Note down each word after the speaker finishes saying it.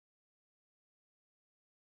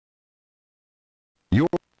Your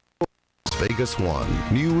Las Vegas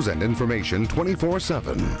 1. News and information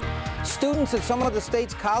 24/7. Students at some of the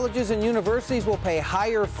state's colleges and universities will pay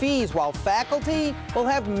higher fees, while faculty will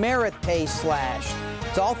have merit pay slashed.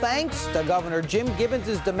 It's all thanks to Governor Jim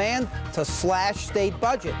Gibbons' demand to slash state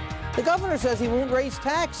budget. The governor says he won't raise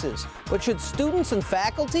taxes, but should students and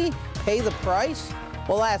faculty pay the price?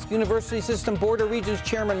 We'll ask University System Board of Regents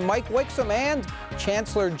Chairman Mike Wixom and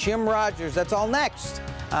Chancellor Jim Rogers. That's all next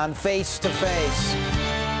on Face to Face.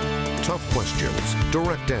 Tough questions,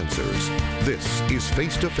 direct answers. This is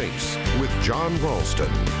Face to Face with Jon Ralston.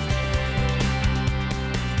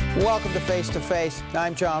 Welcome to Face to Face.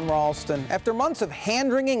 I'm Jon Ralston. After months of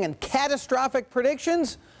hand-wringing and catastrophic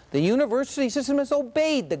predictions, the university system has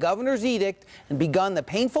obeyed the governor's edict and begun the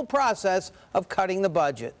painful process of cutting the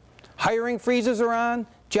budget. Hiring freezes are on,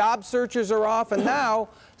 job searches are off, and now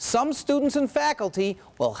some students and faculty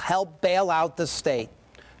will help bail out the state.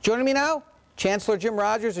 Joining me now, Chancellor Jim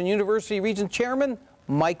Rogers and University Regent Chairman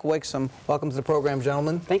Mike Wixom. Welcome to the program,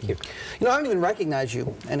 gentlemen. Thank you. You know, I don't even recognize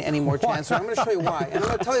you anymore, Chancellor. I'm going to show you why, and I'm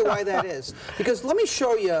going to tell you why that is. Because let me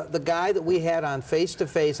show you the guy that we had on Face to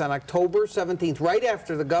Face on October 17th, right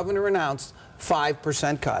after the governor announced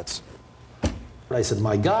 5% cuts. I said,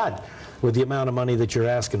 my God, with the amount of money that you're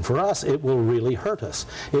asking for us, it will really hurt us.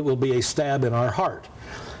 It will be a stab in our heart.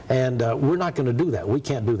 And we're not going to do that. We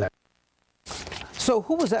can't do that. So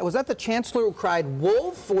who was that? Was that the chancellor who cried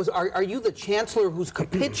wolf? Are you the chancellor who's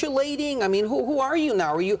capitulating? I mean, who are you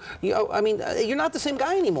now? You're not the same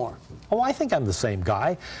guy anymore. Oh, I think I'm the same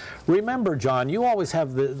guy. Remember, John, you always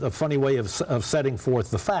have the funny way of setting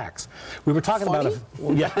forth the facts. We were talking funny?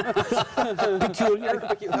 Peculiar.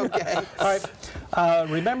 Okay. All right.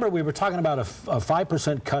 Remember, we were talking about a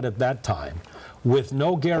 5% cut at that time, with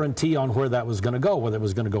no guarantee on where that was going to go, whether it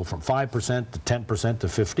was going to go from 5% to 10% to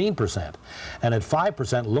 15%. And at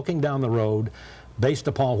 5%, looking down the road, based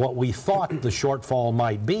upon what we thought the shortfall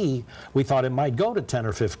might be, we thought it might go to 10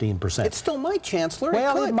 or 15%. It still might, Chancellor.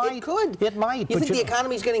 Well, it might. It could. It might. You think the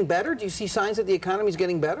economy's getting better? Do you see signs that the economy's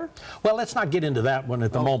getting better? Well, let's not get into that one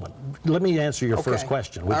at the moment. Let me answer your first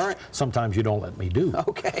question, which sometimes you don't let me do.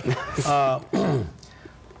 Okay.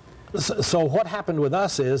 So what happened with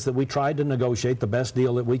us is that we tried to negotiate the best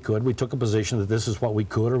deal that we could. We took a position that this is what we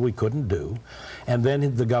could or we couldn't do. And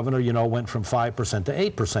then the governor, you know, went from 5%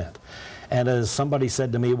 to 8%. And as somebody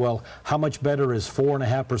said to me, well, how much better is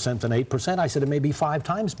 4.5% than 8%? I said it may be 5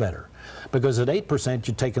 times better. Because at 8%,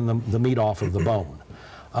 you're taking the meat off of the bone.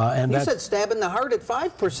 And you said stab in the heart at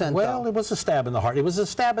 5%, Well, it was a stab in the heart. It was a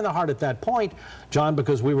stab in the heart at that point, John,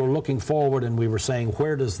 because we were looking forward and we were saying,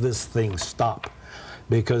 where does this thing stop?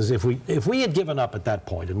 Because if we had given up at that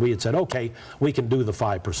point and we had said, okay, we can do the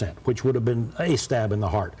 5%, which would have been a stab in the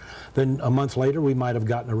heart, then a month later we might have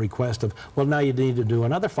gotten a request of, well, now you need to do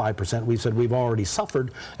another 5%. We said we've already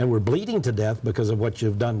suffered and we're bleeding to death because of what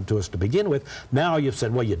you've done to us to begin with. Now you've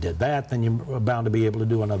said, well, you did that, then you're bound to be able to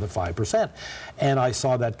do another 5%. And I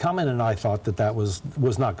saw that coming and I thought that was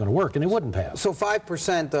not going to work and it wouldn't have. So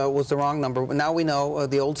 5% was the wrong number. Now we know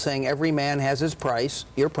the old saying, every man has his price.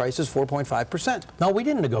 Your price is 4.5%. No, we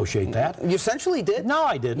didn't negotiate that. You essentially did. No,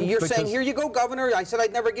 I didn't. You're saying, here you go, Governor. I said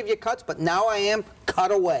I'd never give you cuts, but now I am.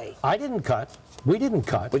 Cut away. I didn't cut. We didn't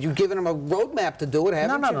cut. But you've given him a roadmap to do it,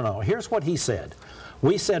 haven't you? No. Here's what he said.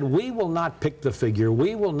 We said, we will not pick the figure.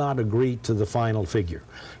 We will not agree to the final figure.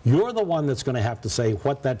 You're the one that's going to have to say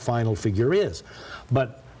what that final figure is.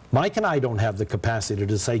 But Mike and I don't have the capacity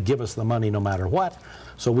to say, give us the money no matter what.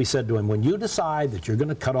 So we said to him, when you decide that you're going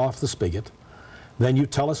to cut off the spigot, then you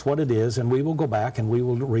tell us what it is, and we will go back and we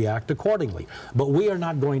will react accordingly. But we are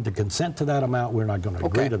not going to consent to that amount. We're not going to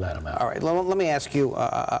agree to that amount. All right. Let me ask you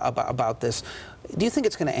about this. Do you think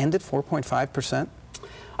it's going to end at 4.5%?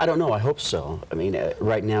 I don't know. I hope so. I mean,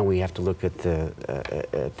 right now we have to look at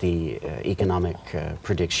the economic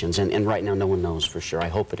predictions, and right now no one knows for sure. I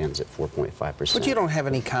hope it ends at 4.5%. But you don't have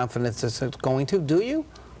any confidence that it's going to, do you?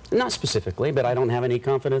 Not specifically, but I don't have any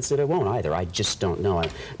confidence that it won't either. I just don't know.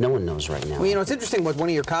 No one knows right now. Well, you know, it's interesting what one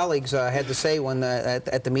of your colleagues had to say when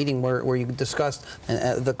at the meeting where you discussed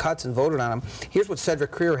the cuts and voted on them. Here's what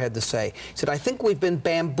Cedric Creer had to say. He said, I think we've been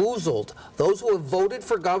bamboozled. Those who have voted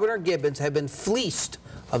for Governor Gibbons have been fleeced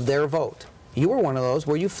of their vote. You were one of those.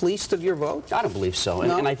 Were you fleeced of your vote? I don't believe so.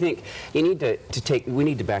 No? And I think you need we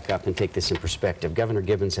need to back up and take this in perspective. Governor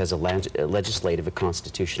Gibbons has a legislative, a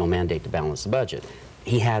constitutional mandate to balance the budget.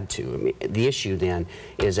 He had to. I mean, the issue then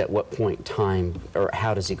is at what point in time, or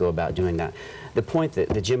how does he go about doing that? The point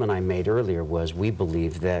that Jim and I made earlier was we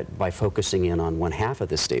believe that by focusing in on one half of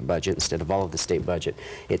the state budget instead of all of the state budget,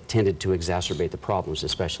 it tended to exacerbate the problems,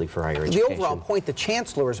 especially for higher education. The overall point the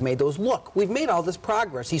chancellor has made was, look, we've made all this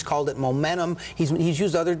progress. He's called it momentum. He's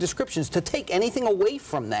used other descriptions. To take anything away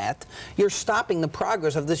from that, you're stopping the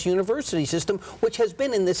progress of this university system, which has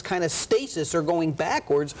been in this kind of stasis or going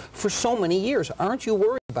backwards for so many years. Aren't you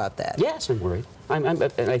worried about that? Yes, I'm worried. And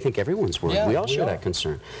I think everyone's worried. Yeah, we all share that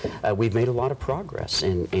concern. We've made a lot of progress,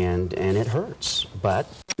 and it hurts. But,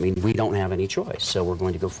 I mean, we don't have any choice, so we're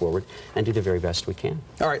going to go forward and do the very best we can.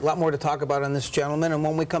 All right, a lot more to talk about on this, gentleman, and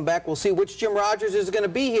when we come back, we'll see which Jim Rogers is going to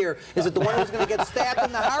be here. Is it the one who's going to get stabbed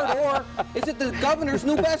in the heart, or is it the governor's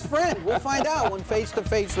new best friend? We'll find out when Face to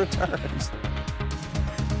Face returns.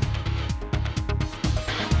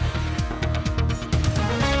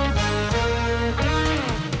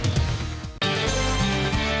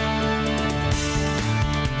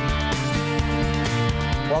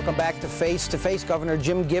 Welcome back to Face to Face. Governor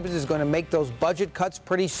Jim Gibbons is going to make those budget cuts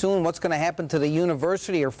pretty soon. What's going to happen to the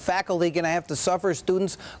university? Are faculty going to have to suffer?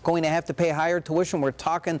 Students going to have to pay higher tuition? We're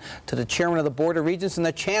talking to the chairman of the Board of Regents and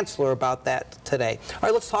the chancellor about that today. All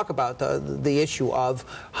right, let's talk about the issue of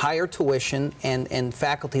higher tuition and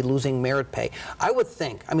faculty losing merit pay. I would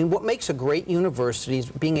think, I mean, what makes a great university is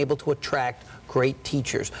being able to attract great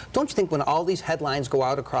teachers. Don't you think when all these headlines go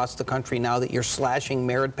out across the country now that you're slashing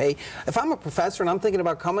merit pay, if I'm a professor and I'm thinking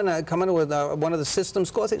about coming to one of the system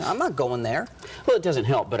schools, I think, I'm not going there. Well, it doesn't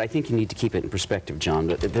help, but I think you need to keep it in perspective, John.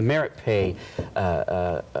 The merit pay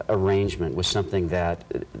arrangement was something that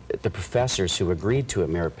the professors who agreed to a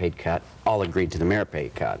merit pay cut all agreed to the merit pay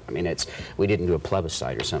cut. I mean, we didn't do a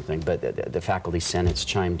plebiscite or something, but the faculty senates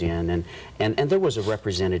chimed in, and there was a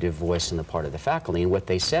representative voice on the part of the faculty, and what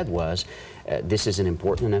they said was, this is an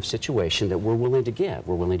important enough situation that we're willing to give.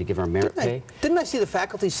 We're willing to give our merit pay. Didn't I see the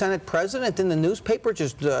faculty senate president in the newspaper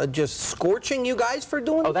just scorching you guys for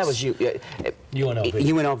doing this? Oh, that was you. UNLV.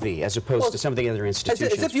 UNLV, as opposed to some of the other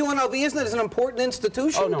institutions. As if UNLV isn't an important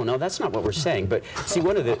institution? Oh, no, that's not what we're saying. But see,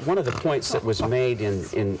 one of the points that was made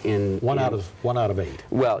in one out of 8.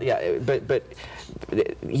 Well, yeah, but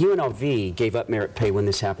UNLV gave up merit pay when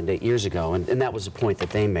this happened 8 years ago, and that was the point that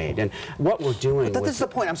they made. And what we're doing. But this is the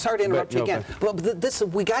point. I'm sorry to interrupt you again. Well,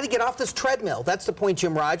 we got to get off this treadmill. That's the point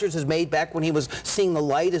Jim Rogers has made back when he was seeing the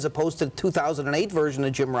light, as opposed to the 2008 version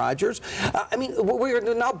of Jim Rogers. I mean, we're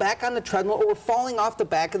now back on the treadmill, or we're falling off the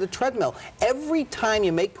back of the treadmill. Every time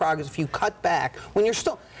you make progress, if you cut back, when you're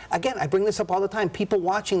still... Again, I bring this up all the time. People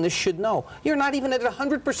watching this should know. You're not even at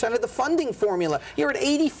 100% of the funding formula. You're at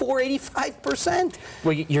 84, 85%.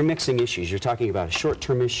 Well, you're mixing issues. You're talking about a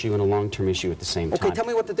short-term issue and a long-term issue at the same time. Okay, tell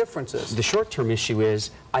me what the difference is. The short-term issue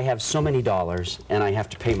is I have so many dollars and I have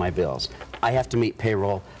to pay my bills. I have to meet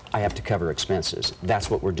payroll. I have to cover expenses. That's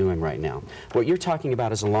what we're doing right now. What you're talking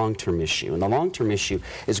about is a long-term issue, and the long-term issue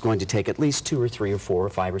is going to take at least 2 or 3 or 4 or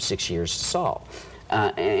 5 or 6 years to solve.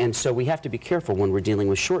 And so we have to be careful when we're dealing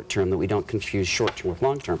with short-term that we don't confuse short-term with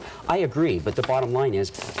long-term. I agree, but the bottom line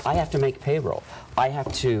is I have to make payroll. I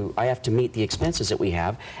have to meet the expenses that we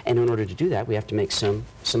have, and in order to do that, we have to make some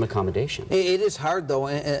accommodation. It is hard, though,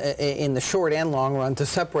 in the short and long run, to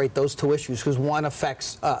separate those two issues, because one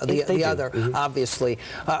affects the other, obviously.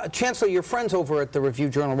 Chancellor, your friends over at the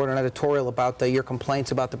Review-Journal wrote an editorial about your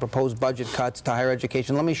complaints about the proposed budget cuts to higher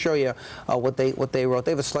education. Let me show you what they wrote.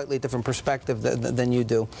 They have a slightly different perspective than you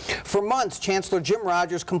do. For months, Chancellor Jim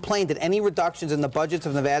Rogers complained that any reductions in the budgets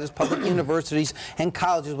of Nevada's public universities and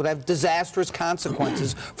colleges would have disastrous consequences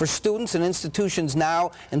for students and institutions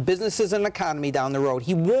now, and businesses and economy down the road.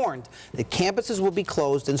 He warned that campuses will be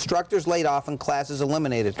closed, instructors laid off, and classes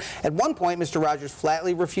eliminated. At one point, Mr. Rogers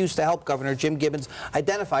flatly refused to help Governor Jim Gibbons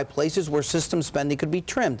identify places where system spending could be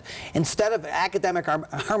trimmed. Instead of academic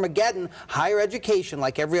Armageddon, higher education,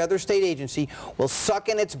 like every other state agency, will suck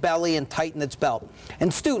in its belly and tighten its belt.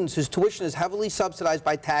 And students whose tuition is heavily subsidized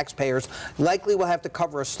by taxpayers likely will have to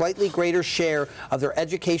cover a slightly greater share of their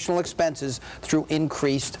educational expenses through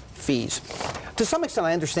increased fees. To some extent,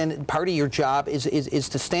 I understand that part of your job is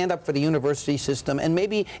to stand up for the university system, and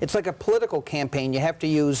maybe it's like a political campaign. You have to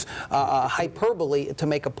use hyperbole to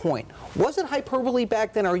make a point. Was it hyperbole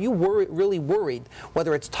back then? Are you really worried,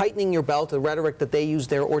 whether it's tightening your belt, the rhetoric that they use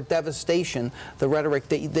there, or devastation, the rhetoric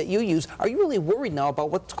that you use? Are you really worried now about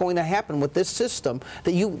what's going to happen with this system?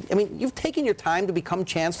 I mean, you've taken your time to become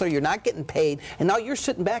chancellor, you're not getting paid, and now you're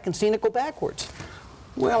sitting back and seeing it go backwards.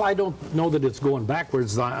 Well, I don't know that it's going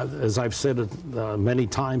backwards. As I've said many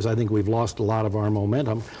times, I think we've lost a lot of our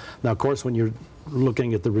momentum. Now, of course, when you're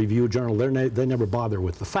looking at the Review-Journal, they never bother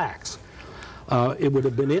with the facts. It would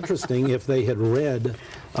have been interesting if they had read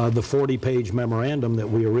the 40-page memorandum that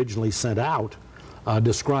we originally sent out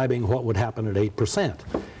describing what would happen at 8%.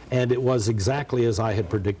 And it was exactly as I had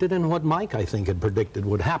predicted and what Mike, I think, had predicted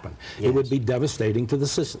would happen. Yes. It would be devastating to the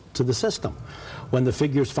system. When the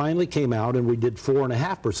figures finally came out and we did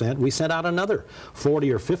 4.5%, we sent out another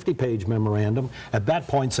 40 or 50-page memorandum at that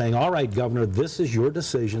point saying, all right, Governor, this is your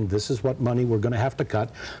decision. This is what money we're going to have to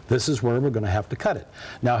cut. This is where we're going to have to cut it.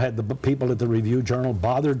 Now, had the people at the Review Journal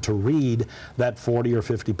bothered to read that 40 or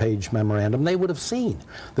 50-page memorandum, they would have seen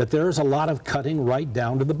that there is a lot of cutting right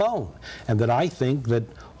down to the bone. And that I think that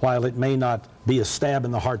while it may not be a stab in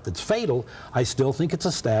the heart that's fatal, I still think it's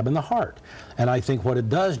a stab in the heart. And I think what it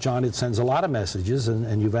does, John, it sends a lot of messages,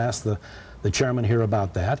 and you've asked the chairman here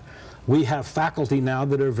about that. We have faculty now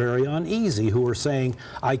that are very uneasy, who are saying,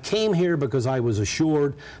 I came here because I was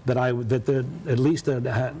assured that at least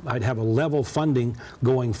I'd have a level funding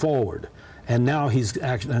going forward. And now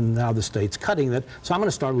now the state's cutting it, so I'm going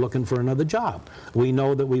to start looking for another job. We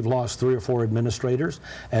know that we've lost 3 or 4 administrators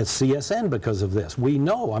at CSN because of this. We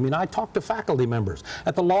know, I mean, I talked to faculty members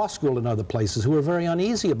at the law school and other places who are very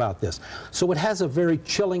uneasy about this. So it has a very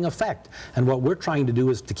chilling effect. And what we're trying to do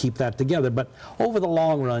is to keep that together. But over the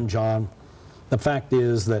long run, John, the fact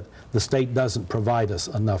is that the state doesn't provide us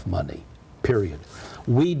enough money, period.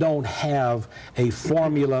 We don't have a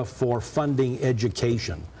formula for funding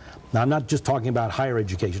education. Now, I'm not just talking about higher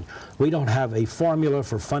education. We don't have a formula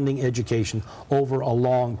for funding education over a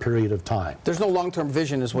long period of time. There's no long-term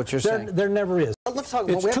vision, is what you're saying. There never is. Let's talk.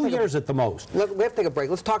 It's 2 years at the most. We have to take a break.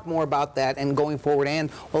 Let's talk more about that and going forward. And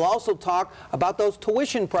we'll also talk about those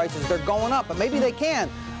tuition prices. They're going up, but maybe they can.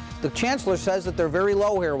 The Chancellor says that they're very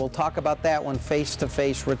low here. We'll talk about that when Face to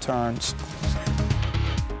Face returns.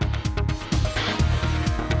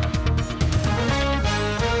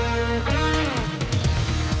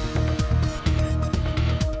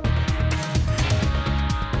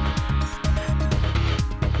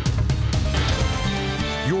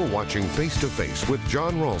 Watching Face to Face with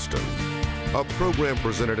Jon Ralston, a program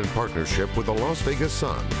presented in partnership with the Las Vegas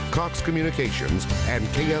Sun, Cox Communications, and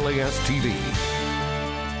KLAS TV.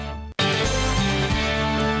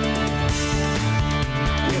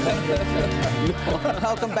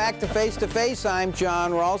 Welcome back to Face to Face. I'm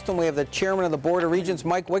Jon Ralston. We have the Chairman of the Board of Regents,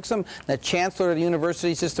 Mike Wixom, the Chancellor of the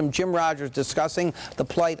University System, Jim Rogers, discussing the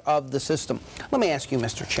plight of the system. Let me ask you,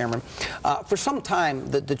 Mr. Chairman, for some time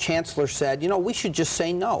the Chancellor said, you know, we should just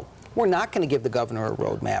say no. We're not going to give the governor a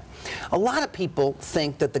roadmap. A lot of people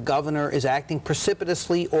think that the governor is acting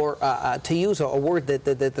precipitously, or to use a word that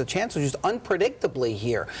the chancellor used, unpredictably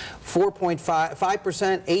here. 4.5%,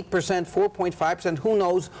 8%, 4.5%, who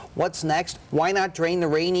knows what's next? Why not drain the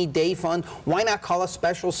rainy day fund? Why not call a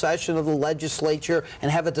special session of the legislature and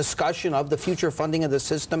have a discussion of the future funding of the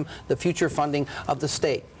system, the future funding of the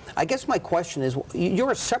state? I guess my question is,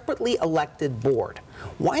 you're a separately elected board.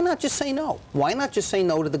 Why not just say no? Why not just say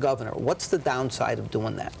no to the governor? What's the downside of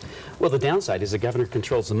doing that? Well, the downside is the governor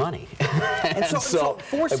controls the money. and so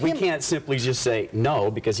we can't simply just say no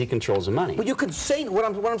because he controls the money. But you could say, what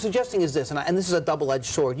I'm suggesting is this, and this is a double-edged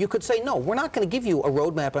sword. You could say, no, we're not going to give you a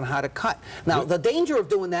roadmap on how to cut. Now, the danger of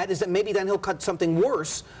doing that is that maybe then he'll cut something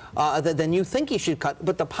worse than you think he should cut.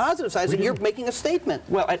 But the positive side is that you're making a statement.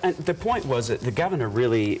 Well, and the point was that the governor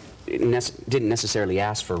really didn't necessarily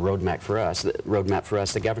ask for a roadmap for us.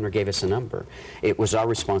 The governor gave us a number. It was our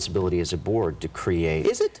responsibility as a board to create.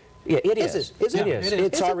 Is it? Yeah, it is. Is it?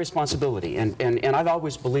 It's our responsibility, and I've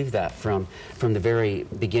always believed that from the very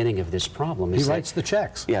beginning of this problem. He writes the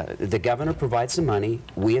checks. Yeah, the governor provides the money.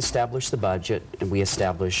 We establish the budget, and we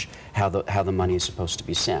establish how the money is supposed to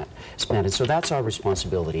be spent. And so that's our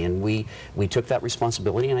responsibility, and we took that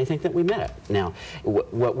responsibility, and I think that we met it. Now,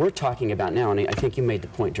 what we're talking about now, and I think you made the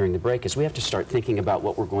point during the break, is we have to start thinking about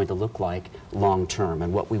what we're going to look like long term,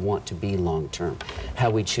 and what we want to be long term,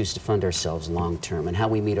 how we choose to fund ourselves long term, and how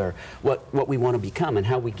we meet what we want to become and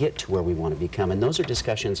how we get to where we want to become. And those are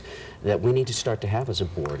discussions that we need to start to have as a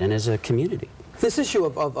board and as a community. This issue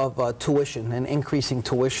of tuition and increasing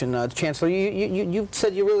tuition, Chancellor, you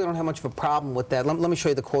said you really don't have much of a problem with that. Let me show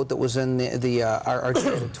you the quote that was in our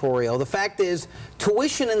editorial. The fact is,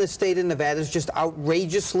 tuition in the state of Nevada is just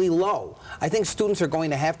outrageously low. I think students are going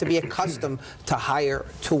to have to be accustomed to higher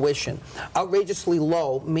tuition. Outrageously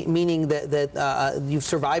low, meaning that you've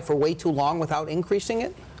survived for way too long without increasing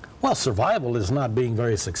it? Well, survival is not being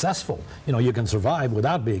very successful. You know, you can survive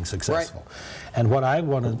without being successful. Right. And what I've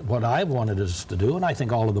wanted us to do, and I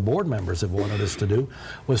think all of the board members have wanted us to do,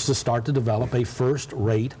 was to start to develop a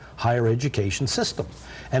first-rate higher education system.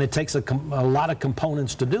 And it takes a lot of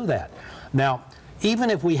components to do that. Now, even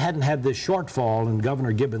if we hadn't had this shortfall and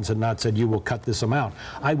Governor Gibbons had not said you will cut this amount,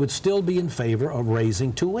 I would still be in favor of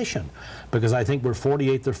raising tuition, because I think we're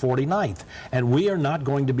 48th or 49th, and we are not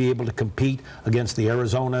going to be able to compete against the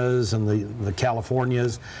Arizonas and the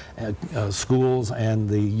Californias schools and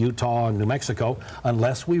the Utah and New Mexico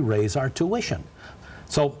unless we raise our tuition.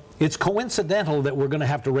 So it's coincidental that we're going to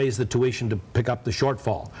have to raise the tuition to pick up the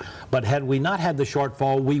shortfall. But had we not had the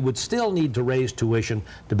shortfall, we would still need to raise tuition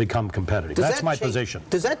to become competitive. That's my position.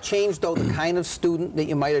 Does that change, though, the kind of student that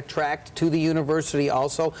you might attract to the university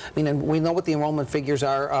also? I mean, and we know what the enrollment figures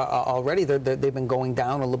are already. They've been going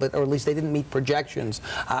down a little bit, or at least they didn't meet projections.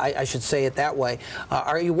 I should say it that way.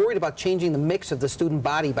 Are you worried about changing the mix of the student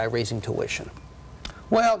body by raising tuition?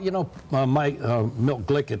 Well, you know, Milt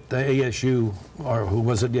Glick at the ASU, or who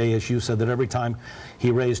was at the ASU, said that every time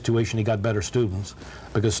he raised tuition, he got better students,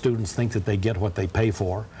 because students think that they get what they pay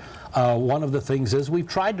for. One of the things is we've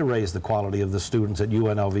tried to raise the quality of the students at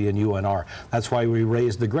UNLV and UNR. That's why we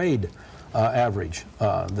raised the grade average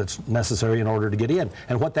that's necessary in order to get in.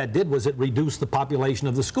 And what that did was it reduced the population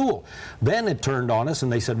of the school. Then it turned on us and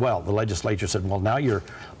they said, well, the legislature said, well, now your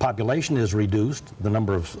population is reduced. The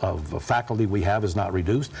number of faculty we have is not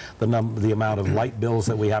reduced. The amount of light bills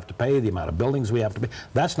that we have to pay, the amount of buildings we have to pay,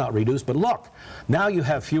 that's not reduced. But look, now you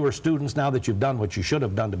have fewer students now that you've done what you should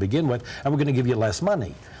have done to begin with, and we're going to give you less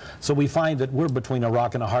money. So we find that we're between a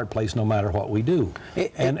rock and a hard place no matter what we do.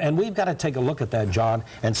 And we've got to take a look at that, John,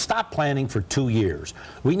 and stop planning for 2 years.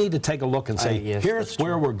 We need to take a look and say, yes, here's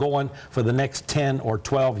where we're going for the next 10 or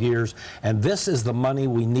 12 years, and this is the money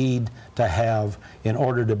we need to have in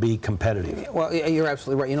order to be competitive. Well, you're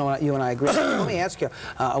absolutely right. You know, you and I agree. Let me ask you,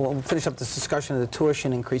 we'll finish up this discussion of the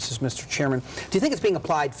tuition increases, Mr. Chairman. Do you think it's being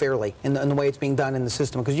applied fairly in the way it's being done in the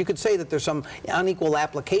system? Because you could say that there's some unequal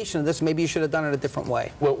application of this. Maybe you should have done it a different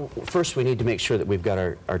way. Well, first we need to make sure that we've got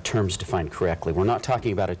our terms defined correctly. We're not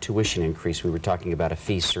talking about a tuition increase. We were talking about a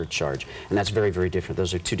fee surcharge, and that's very, very different.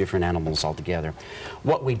 Those are two different animals altogether.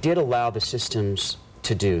 What we did allow the systems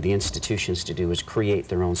to do, the institutions to do, is create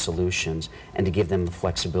their own solutions and to give them the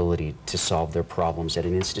flexibility to solve their problems at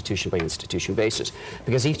an institution by institution basis,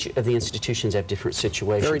 because each of the institutions have different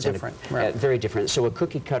situations. Very different. Right. Very different. So a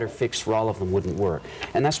cookie cutter fix for all of them wouldn't work,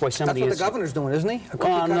 and that's why some of the That's what the governor's doing, isn't he? A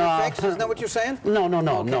cookie cutter fix? Isn't that what you're saying? No.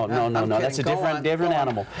 Okay. That's a different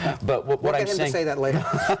animal. But what I'm saying, to say that later.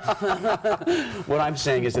 what I'm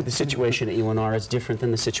saying is that the situation at UNR is different than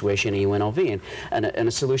the situation at UNLV, and a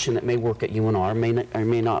solution that may work at UNR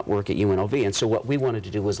may not work at UNLV. And so what we wanted to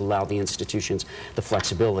do was allow the institutions the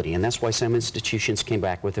flexibility, and that's why some institutions came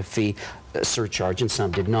back with a fee surcharge and some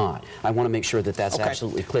did not. I want to make sure that that's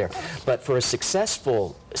absolutely clear. But for a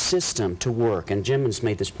successful system to work, and Jim has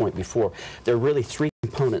made this point before, there are really three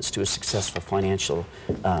components to a successful financial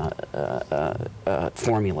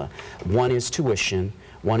formula. One is tuition,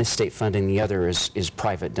 one is state funding, the other is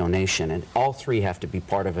private donation, and all three have to be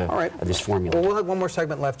part of, of this formula. Well, we'll have one more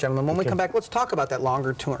segment left, gentlemen. When we come back, let's talk about that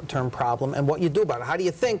longer-term problem and what you do about it. How do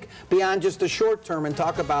you think beyond just the short term and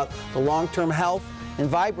talk about the long-term health and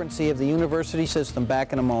vibrancy of the university system?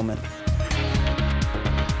 Back in a moment.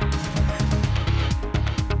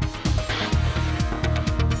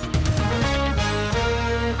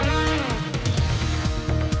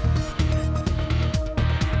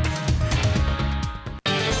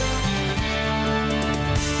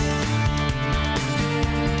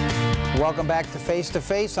 Welcome back to Face to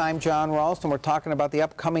Face. I'm Jon Ralston. We're talking about the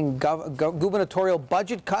upcoming gubernatorial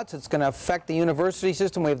budget cuts. It's going to affect the university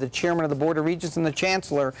system. We have the chairman of the Board of Regents and the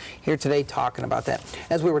chancellor here today talking about that.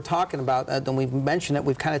 As we were talking about, and we've mentioned it,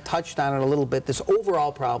 we've kind of touched on it a little bit, this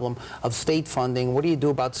overall problem of state funding. What do you do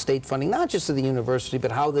about state funding, not just to the university,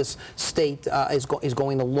 but how this state is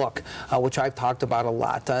going to look, which I've talked about a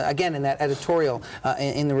lot. Again, in that editorial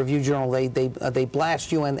in the Review Journal, they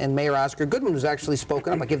blast you, and Mayor Oscar Goodman was actually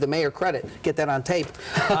spoken up. I give the mayor credit. Get that on tape.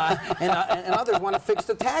 And others want to fix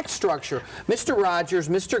the tax structure. Mr. Rogers,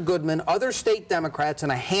 Mr. Goodman, other state Democrats,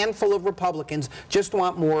 and a handful of Republicans just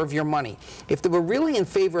want more of your money. If they were really in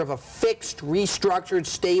favor of a fixed, restructured,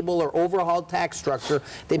 stable, or overhauled tax structure,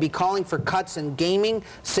 they'd be calling for cuts in gaming,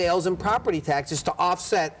 sales, and property taxes to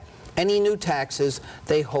offset any new taxes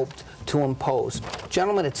they hoped to impose.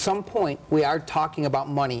 Gentlemen, at some point we are talking about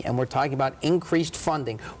money, and we're talking about increased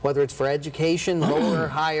funding, whether it's for education, lower or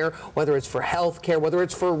higher, whether it's for health care, whether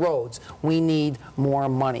it's for roads. We need more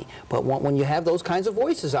money. But when you have those kinds of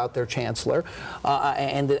voices out there, Chancellor,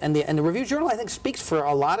 and the Review Journal, I think, speaks for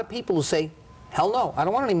a lot of people who say, hell no, I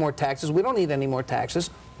don't want any more taxes. We don't need any more taxes.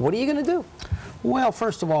 What are you going to do? Well,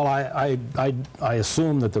 first of all, I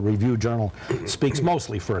assume that the Review Journal speaks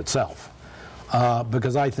mostly for itself.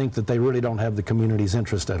 because I think that they really don't have the community's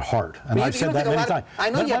interest at heart. And I've said that many times. I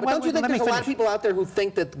know, but don't you think there's a lot of people out there who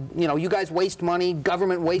think that, you know, you guys waste money,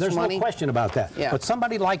 government wastes money? There's no question about that. Yeah. But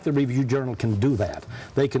somebody like the Review Journal can do that.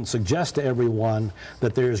 They can suggest to everyone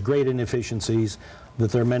that there's great inefficiencies,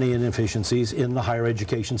 that there are many inefficiencies in the higher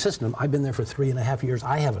education system. I've been there for 3.5 years.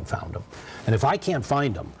 I haven't found them. And if I can't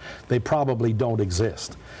find them, they probably don't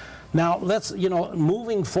exist. Now, let's, you know,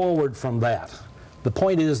 moving forward from that, the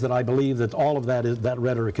point is that I believe that all of that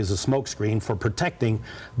rhetoric is a smokescreen for protecting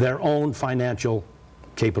their own financial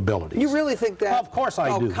capabilities. You really think that? Of course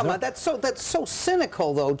I do. Oh, come on. That's so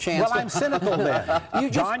cynical, though, Chancellor. Well, I'm cynical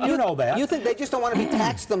then. John, you know that. You think they just don't want to be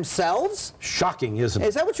taxed themselves? Shocking, isn't it?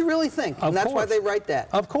 Is that what you really think? And that's why they write that?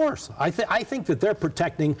 Of course. I think that they're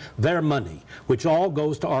protecting their money, which all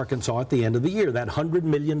goes to Arkansas at the end of the year, that $100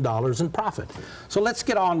 million in profit. So let's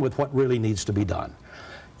get on with what really needs to be done.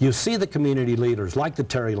 You see the community leaders like the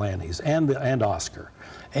Terry Lannies and Oscar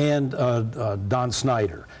and Don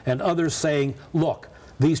Snyder and others saying, look,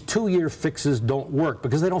 these 2-year fixes don't work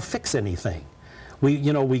because they don't fix anything.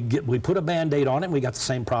 We put a Band-Aid on it and we got the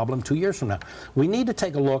same problem 2 years from now. We need to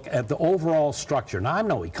take a look at the overall structure. Now, I'm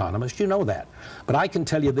no economist, you know that. But I can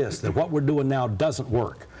tell you this, that what we're doing now doesn't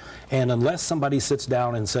work. And unless somebody sits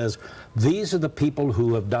down and says, these are the people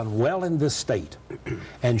who have done well in this state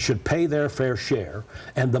and should pay their fair share,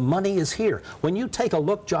 and the money is here. When you take a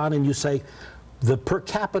look, John, and you say, the per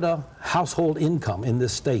capita household income in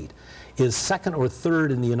this state is 2nd or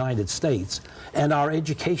 3rd in the United States, and our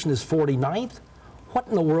education is 49th, what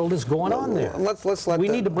in the world is going on there? We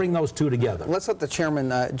need to bring those two together. Let's let the chairman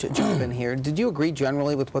jump in here. Did you agree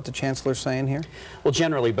generally with what the chancellor's saying here? Well,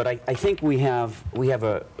 generally, but I think we have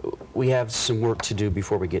some work to do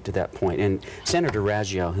before we get to that point. And Senator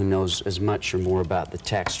Raggio, who knows as much or more about the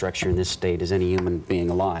tax structure in this state as any human being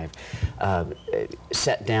alive,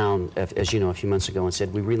 sat down, as you know, a few months ago and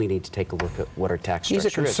said, we really need to take a look at what our tax structure is.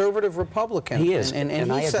 He's a conservative Republican. He is. And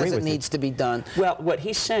he says it needs to be done. Well, what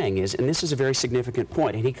he's saying is, and this is a very significant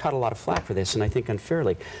point, and he caught a lot of flack for this, and I think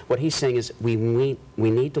unfairly, what he's saying is we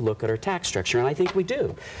need to look at our tax structure, and I think we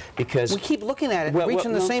do, because... We keep looking at it and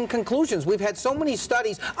reaching the same conclusions. We've had so many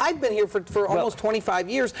studies. I've been here for almost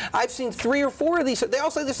 25 years. I've seen 3 or 4 of these. They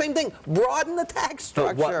all say the same thing. Broaden the tax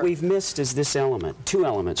structure. But what we've missed is this element, 2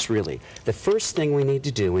 elements, really. The first thing we need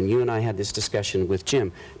to do, and you and I had this discussion with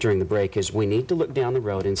Jim during the break, is we need to look down the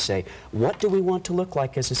road and say, what do we want to look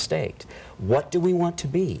like as a state? What do we want to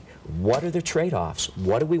be? What are the trade-offs?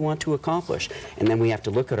 What do we want to accomplish? And then we have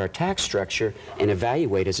to look at our tax structure and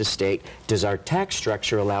evaluate as a state, does our tax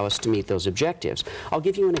structure allow us to meet those objectives? I'll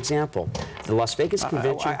give you an example. The Las Vegas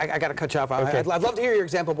Convention... I got to cut you off. Okay. I'd love to hear your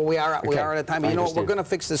example, but we are out of time. You know what? We're going to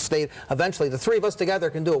fix this state eventually. The 3 of us together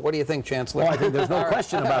can do it. What do you think, Chancellor? Well, I think there's no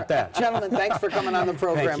question about that. Gentlemen, thanks for coming on the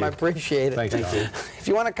program. I appreciate it. Thank you. If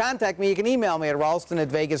you want to contact me, you can email me at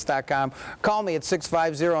ralston@vegas.com. Call me at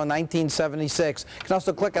 650-1976. You can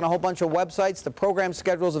also click on a whole bunch of websites. The program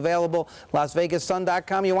schedule is available,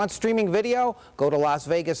 LasVegasSun.com. You want streaming video? Go to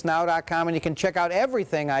LasVegasNow.com, and you can check out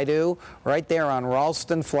everything I do right there on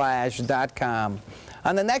RalstonFlash.com.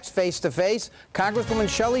 On the next Face-to-Face, Congresswoman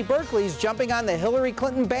Shelley Berkeley is jumping on the Hillary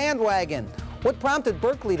Clinton bandwagon. What prompted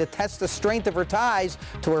Berkeley to test the strength of her ties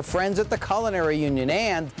to her friends at the Culinary Union?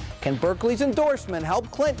 And can Berkeley's endorsement help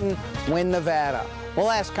Clinton win Nevada? We'll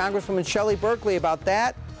ask Congresswoman Shelley Berkeley about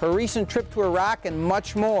that, her recent trip to Iraq, and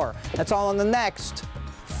much more. That's all on the next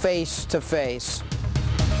Face-to-Face.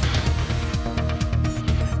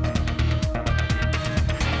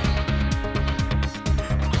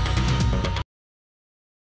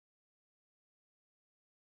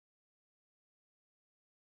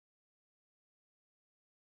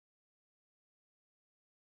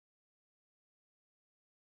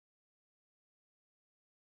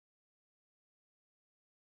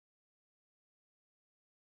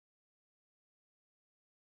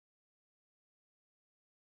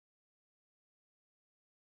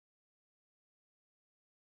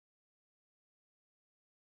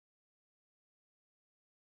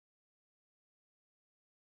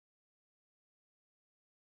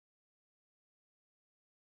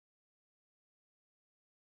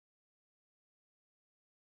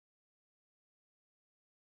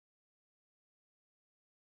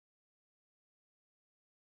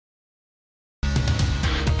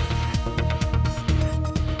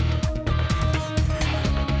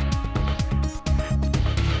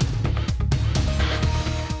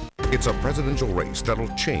 It's a presidential race that'll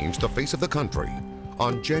change the face of the country.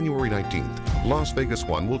 On January 19th, Las Vegas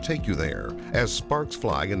One will take you there as sparks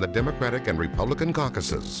fly in the Democratic and Republican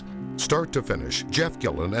caucuses. Start to finish, Jeff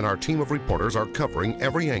Gillen and our team of reporters are covering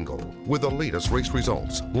every angle with the latest race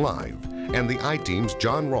results live. And the I-Team's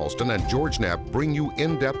Jon Ralston and George Knapp bring you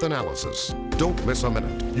in-depth analysis. Don't miss a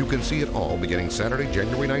minute. You can see it all beginning Saturday,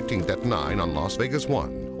 January 19th at 9 on Las Vegas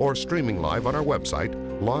 1 or streaming live on our website,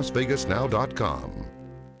 lasvegasnow.com.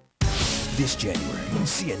 This January,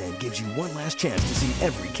 CNN gives you one last chance to see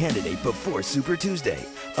every candidate before Super Tuesday,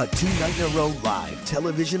 a 2-night-in-a-row live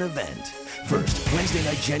television event. First, Wednesday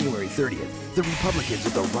night, January 30th, the Republicans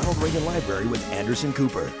at the Ronald Reagan Library with Anderson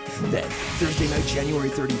Cooper. Then, Thursday night, January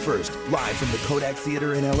 31st, live from the Kodak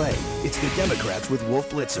Theater in LA, it's the Democrats with Wolf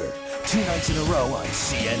Blitzer. 2 nights in a row on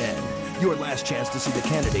CNN. Your last chance to see the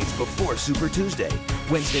candidates before Super Tuesday,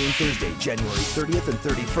 Wednesday and Thursday, January 30th and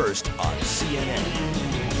 31st on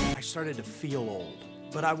CNN. I started to feel old,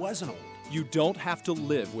 but I wasn't old. You don't have to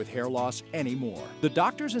live with hair loss anymore. The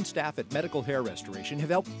doctors and staff at Medical Hair Restoration have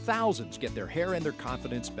helped thousands get their hair and their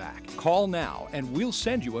confidence back. Call now and we'll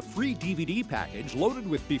send you a free DVD package loaded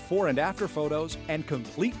with before and after photos and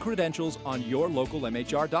complete credentials on your local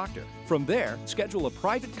MHR doctor. From there, schedule a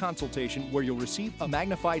private consultation where you'll receive a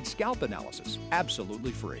magnified scalp analysis,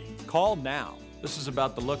 absolutely free. Call now. This is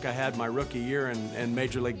about the look I had my rookie year in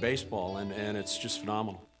Major League Baseball, and it's just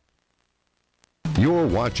phenomenal. You're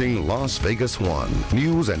watching Las Vegas 1.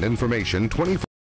 News and information 24